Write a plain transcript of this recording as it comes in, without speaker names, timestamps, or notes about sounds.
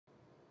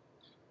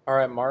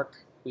Alright, Mark,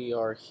 we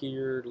are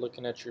here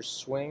looking at your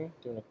swing,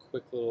 doing a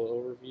quick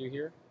little overview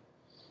here.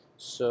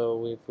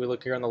 So if we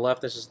look here on the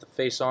left, this is the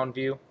face-on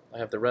view. I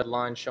have the red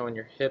line showing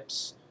your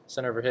hips,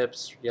 center of your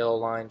hips, yellow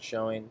line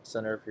showing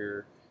center of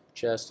your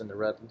chest, and the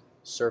red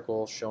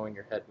circle showing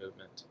your head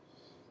movement.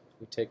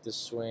 We take this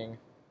swing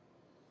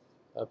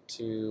up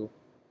to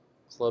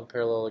club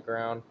parallel to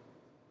ground.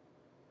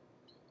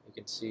 You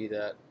can see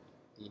that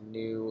the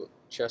new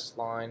chest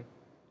line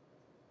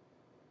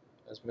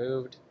has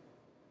moved.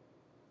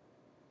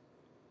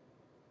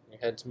 Your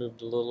head's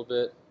moved a little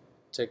bit.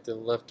 Take the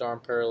left arm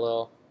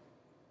parallel.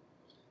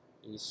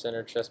 The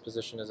center chest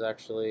position is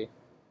actually,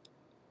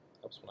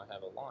 helps when I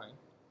have a line.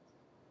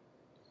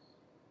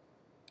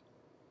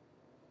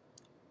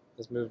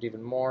 It's moved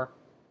even more.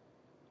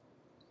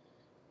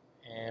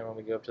 And when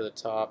we go up to the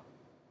top,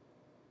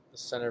 the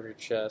center of your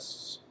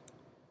chest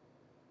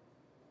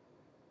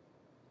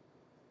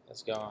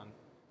has gone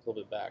a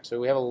little bit back. So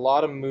we have a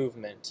lot of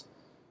movement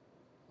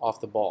off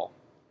the ball.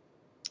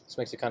 This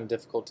makes it kind of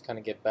difficult to kind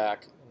of get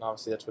back, and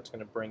obviously that's what's going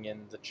to bring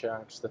in the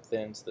chunks, the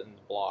thins, and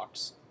the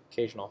blocks.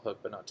 Occasional hook,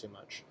 but not too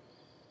much.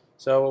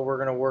 So what we're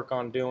going to work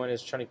on doing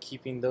is trying to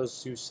keeping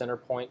those two center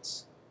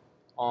points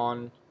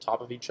on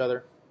top of each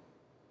other,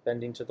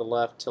 bending to the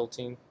left,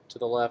 tilting to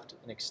the left,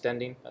 and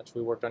extending. That's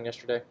what we worked on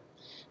yesterday.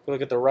 If we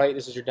look at the right,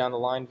 this is your down the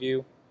line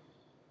view.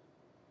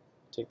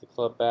 Take the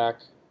club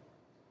back.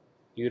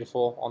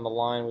 Beautiful on the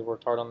line. We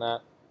worked hard on that.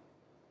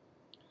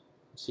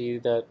 See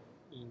that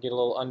you can get a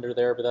little under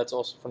there, but that's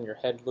also from your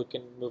head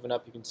moving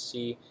up. You can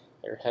see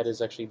that your head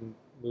is actually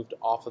moved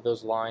off of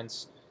those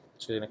lines.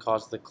 It's going to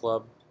cause the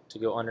club to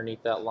go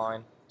underneath that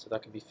line, so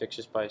that can be fixed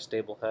just by a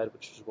stable head,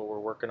 which is what we're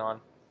working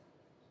on.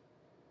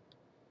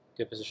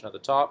 Good position at the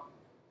top.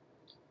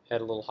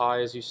 Head a little high,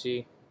 as you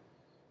see.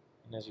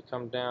 And as you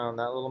come down,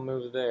 that little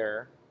move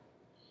there,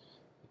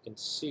 you can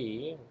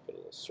see, put a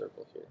little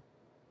circle here.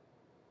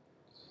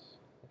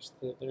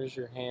 There's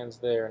your hands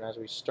there, and as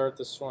we start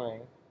the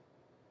swing,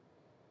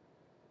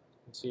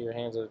 you can see your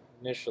hands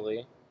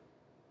initially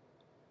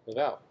move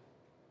out.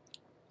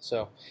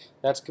 So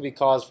that could be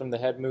caused from the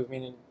head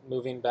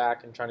moving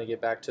back and trying to get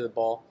back to the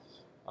ball.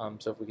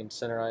 So if we can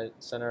center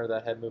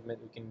that head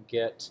movement, we can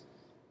get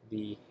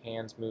the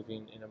hands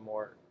moving in a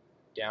more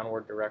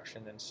downward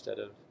direction instead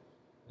of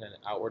in an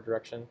outward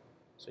direction.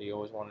 So you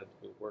always want it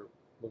to be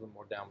moving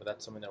more down, but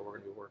that's something that we're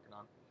going to be working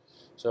on.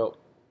 So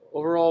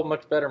overall,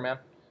 much better, man.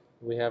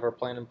 We have our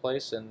plan in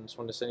place, and just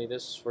wanted to send you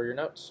this for your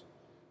notes.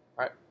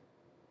 All right.